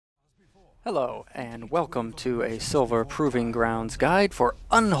Hello, and welcome to a Silver Proving Grounds guide for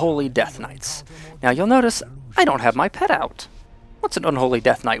Unholy Death Knights. Now you'll notice I don't have my pet out. What's an Unholy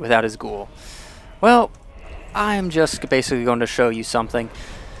Death Knight without his ghoul? Well, I'm just basically going to show you something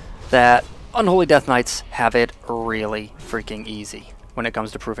that Unholy Death Knights have it really freaking easy when it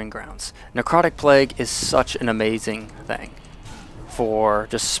comes to Proving Grounds. Necrotic Plague is such an amazing thing for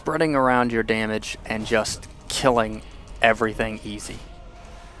just spreading around your damage and just killing everything easy.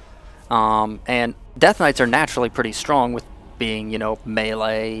 And Death Knights are naturally pretty strong with being,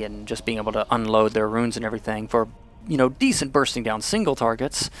 melee and just being able to unload their runes and everything for, decent bursting down single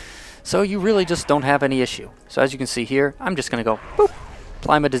targets. So you really just don't have any issue. So as you can see here, I'm just going to go, boop,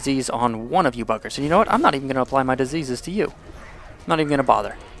 apply my disease on one of you buggers. And you know what? I'm not even going to apply my diseases to you. I'm not even going to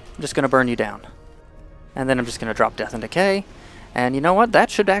bother. I'm just going to burn you down. And then I'm just going to drop Death and Decay. And you know what? That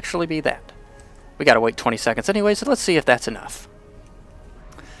should actually be that. We got to wait 20 seconds anyway, so let's see if that's enough.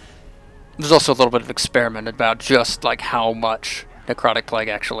 There's also a little bit of experiment about just like how much Necrotic Plague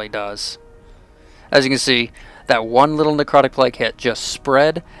actually does. As you can see, that one little Necrotic Plague hit just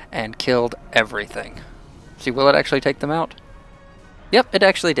spread and killed everything. See, will it actually take them out? Yep, it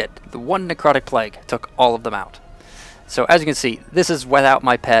actually did. The one Necrotic Plague took all of them out. So as you can see, this is without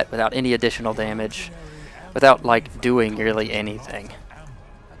my pet, without any additional damage, without like doing really anything.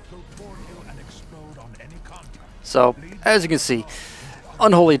 So as you can see,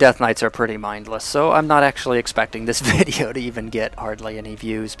 Unholy Death Knights are pretty mindless, so I'm not actually expecting this video to even get hardly any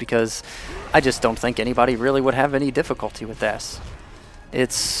views because I just don't think anybody really would have any difficulty with this.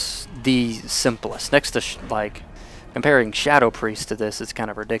 It's the simplest. Next to, comparing Shadow Priest to this is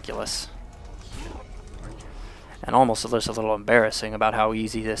kind of ridiculous. And almost just a little embarrassing about how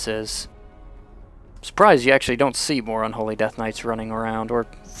easy this is. I'm surprised you actually don't see more Unholy Death Knights running around, or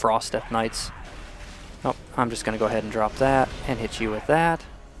Frost Death Knights. Oh, I'm just going to go ahead and drop that and hit you with that.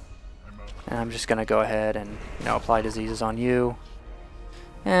 And I'm just going to go ahead and, apply diseases on you.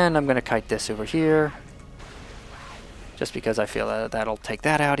 And I'm going to kite this over here. Just because I feel that that'll take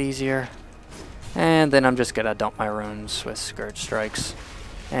that out easier. And then I'm just going to dump my runes with Scourge Strikes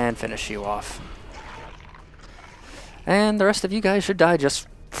and finish you off. And the rest of you guys should die just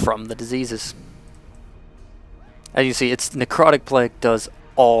from the diseases. As you see, it's Necrotic Plague does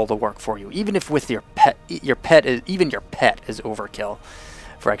all the work for you, even if with your pet is overkill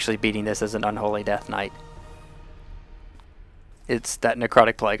for actually beating this as an Unholy Death Knight. It's that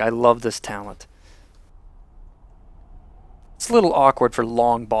Necrotic Plague. I love this talent. It's a little awkward for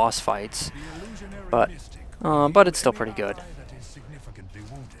long boss fights, but it's still pretty good.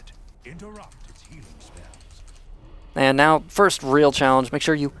 And now, first real challenge, make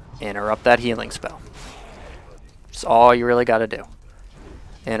sure you interrupt that healing spell. That's all you really got to do.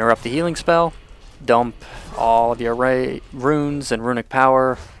 Interrupt the healing spell, dump all of your runes and runic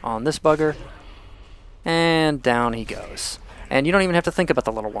power on this bugger, and down he goes. And you don't even have to think about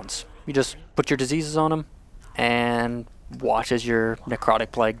the little ones. You just put your diseases on them, and watch as your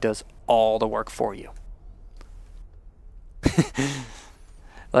Necrotic Plague does all the work for you.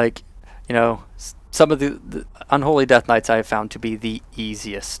 Some of the Unholy Death Knights I have found to be the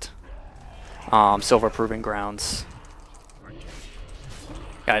easiest Silver Proving Grounds.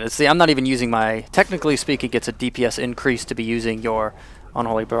 Let's see, I'm not even using my, technically speaking, it's a DPS increase to be using your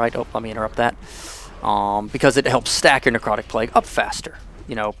Unholy Bright. Oh, let me interrupt that. Because it helps stack your Necrotic Plague up faster.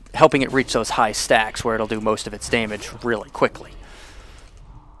 Helping it reach those high stacks where it'll do most of its damage really quickly.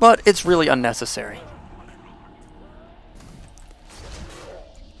 But it's really unnecessary.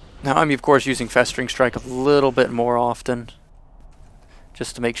 Now, I'm of course using Festering Strike a little bit more often,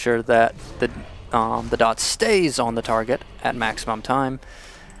 just to make sure that the dot stays on the target at maximum time.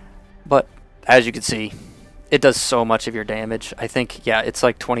 But as you can see, it does so much of your damage. I think, yeah, it's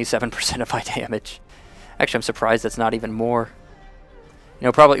like 27% of my damage. Actually, I'm surprised it's not even more.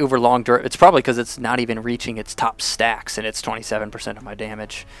 Probably over long it's probably because it's not even reaching its top stacks, and it's 27% of my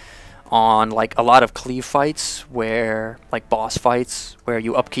damage. On a lot of cleave fights, where boss fights, where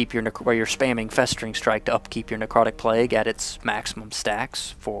you upkeep where you're spamming Festering Strike to upkeep your Necrotic Plague at its maximum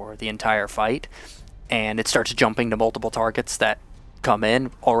stacks for the entire fight, and it starts jumping to multiple targets that come in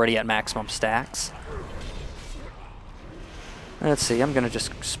already at maximum stacks. Let's see, I'm gonna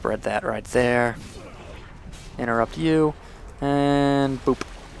just spread that right there. Interrupt you, and boop.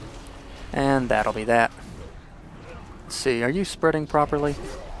 And that'll be that. Let's see, are you spreading properly?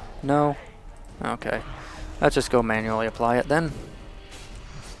 No? Okay. Let's just go manually apply it then.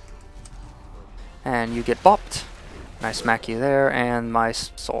 And you get bopped. And I smack you there, and my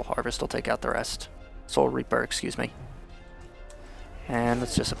Soul Harvest will take out the rest. Soul Reaper, excuse me. And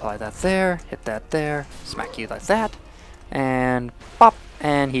let's just apply that there, hit that there, smack you like that, and pop,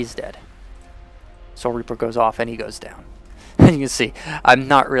 and he's dead. Soul Reaper goes off and he goes down. And you can see, I'm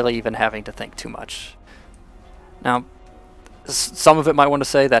not really even having to think too much. Now, some of it might want to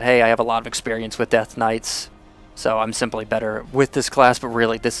say that, hey, I have a lot of experience with Death Knights, so I'm simply better with this class, but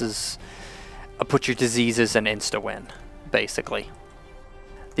really this is a put your diseases and insta-win, basically.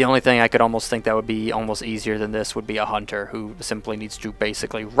 The only thing I could almost think that would be almost easier than this would be a hunter who simply needs to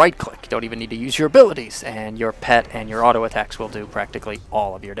basically right-click. You don't even need to use your abilities, and your pet and your auto attacks will do practically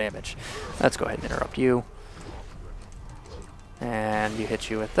all of your damage. Let's go ahead and interrupt you. And you hit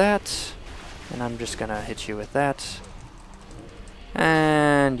you with that. And I'm just gonna hit you with that.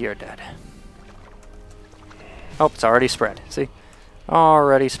 And you're dead. Oh, it's already spread. See?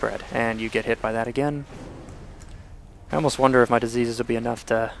 Already spread. And you get hit by that again. I almost wonder if my diseases would be enough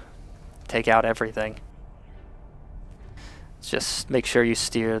to take out everything. Just make sure you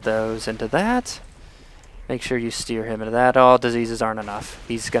steer those into that. Make sure you steer him into that. Oh, diseases aren't enough.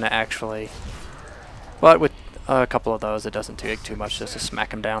 He's going to actually... But with a couple of those, it doesn't take too much just to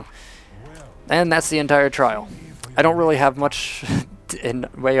smack him down. And that's the entire trial. I don't really have much in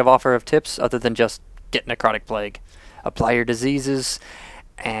way of offer of tips other than just get Necrotic Plague. Apply your diseases,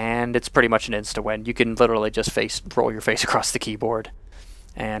 and it's pretty much an insta-win. You can literally just roll your face across the keyboard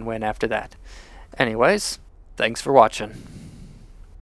and win after that. Anyways, thanks for watching.